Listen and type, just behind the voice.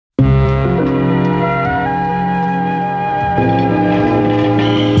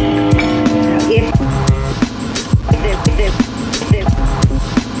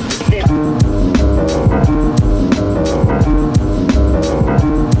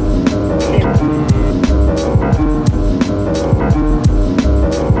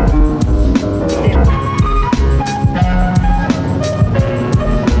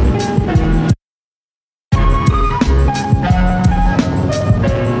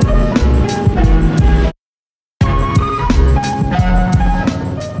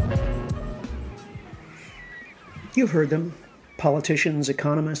You've heard them. Politicians,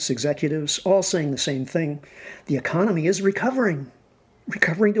 economists, executives, all saying the same thing. The economy is recovering.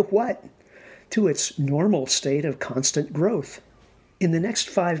 Recovering to what? To its normal state of constant growth. In the next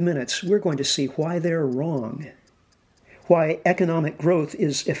 5 minutes, we're going to see why they're wrong, why economic growth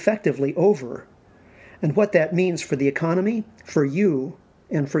is effectively over, and what that means for the economy, for you,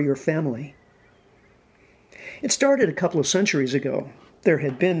 and for your family. It started a couple of centuries ago. There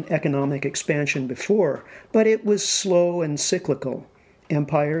had been economic expansion before, but it was slow and cyclical.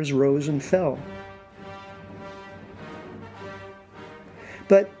 Empires rose and fell.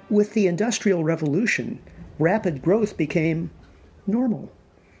 But with the Industrial Revolution, rapid growth became normal.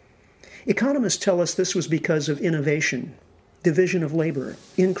 Economists tell us this was because of innovation, division of labor,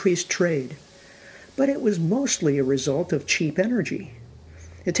 increased trade. But it was mostly a result of cheap energy.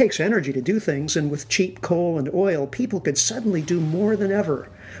 It takes energy to do things, and with cheap coal and oil, people could suddenly do more than ever.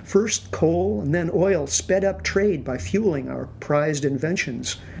 First coal and then oil sped up trade by fueling our prized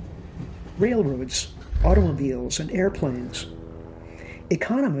inventions. Railroads, automobiles, and airplanes.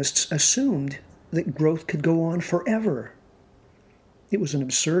 Economists assumed that growth could go on forever. It was an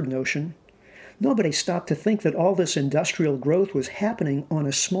absurd notion. Nobody stopped to think that all this industrial growth was happening on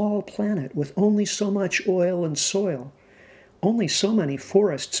a small planet with only so much oil and soil, only so many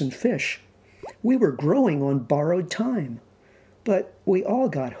forests and fish. We were growing on borrowed time, but we all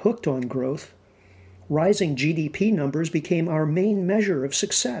got hooked on growth. Rising GDP numbers became our main measure of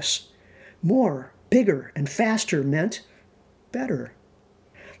success. More, bigger, and faster meant better.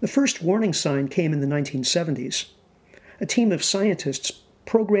 The first warning sign came in the 1970s. A team of scientists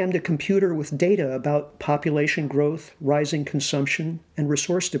programmed a computer with data about population growth, rising consumption, and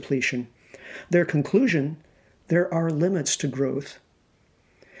resource depletion. Their conclusion: there are limits to growth.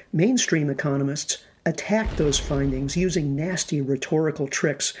 Mainstream economists attacked those findings using nasty rhetorical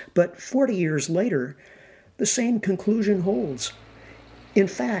tricks, but 40 years later, the same conclusion holds. In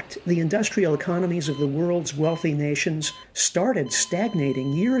fact, the industrial economies of the world's wealthy nations started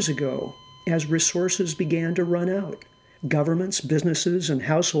stagnating years ago as resources began to run out. Governments, businesses, and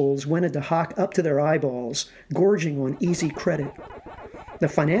households went into hock up to their eyeballs, gorging on easy credit. The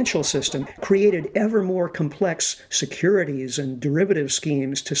financial system created ever more complex securities and derivative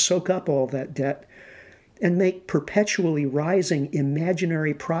schemes to soak up all that debt and make perpetually rising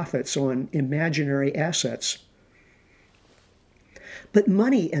imaginary profits on imaginary assets. But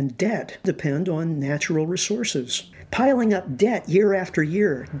money and debt depend on natural resources. Piling up debt year after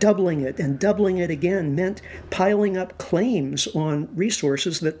year, doubling it and doubling it again, meant piling up claims on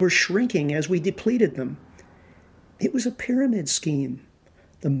resources that were shrinking as we depleted them. It was a pyramid scheme,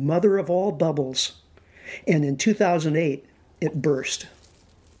 the mother of all bubbles. And in 2008, it burst.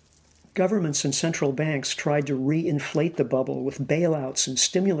 Governments and central banks tried to re-inflate the bubble with bailouts and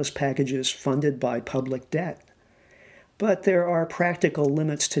stimulus packages funded by public debt. But there are practical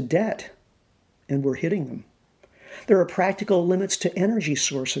limits to debt, and we're hitting them. There are practical limits to energy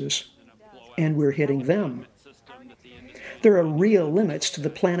sources, and we're hitting them. There are real limits to the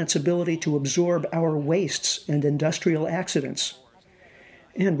planet's ability to absorb our wastes and industrial accidents,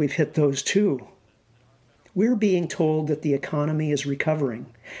 and we've hit those too. We're being told that the economy is recovering,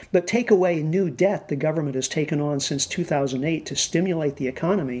 but take away new debt the government has taken on since 2008 to stimulate the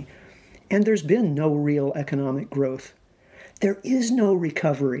economy, and there's been no real economic growth. There is no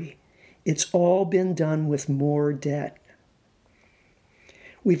recovery. It's all been done with more debt.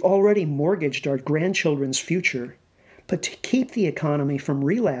 We've already mortgaged our grandchildren's future, but to keep the economy from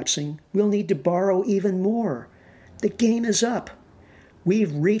relapsing, we'll need to borrow even more. The game is up.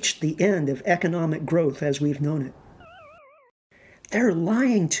 We've reached the end of economic growth as we've known it. They're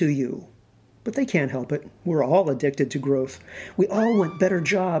lying to you, but they can't help it. We're all addicted to growth. We all want better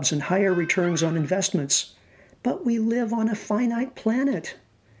jobs and higher returns on investments. But we live on a finite planet.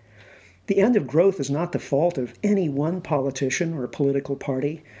 The end of growth is not the fault of any one politician or political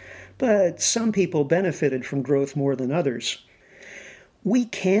party, but some people benefited from growth more than others. We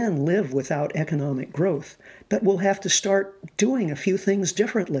can live without economic growth, but we'll have to start doing a few things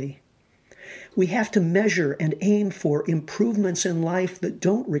differently. We have to measure and aim for improvements in life that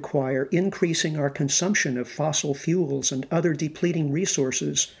don't require increasing our consumption of fossil fuels and other depleting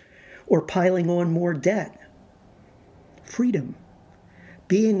resources, or piling on more debt. Freedom,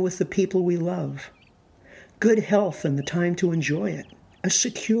 being with the people we love, good health and the time to enjoy it, a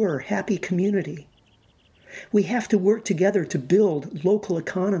secure, happy community. We have to work together to build local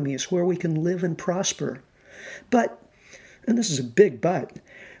economies where we can live and prosper. But, and this is a big but,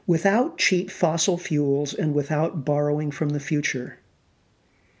 without cheap fossil fuels and without borrowing from the future.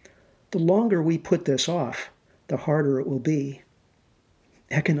 The longer we put this off, the harder it will be.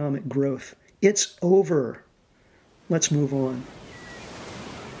 Economic growth, it's over. Let's move on.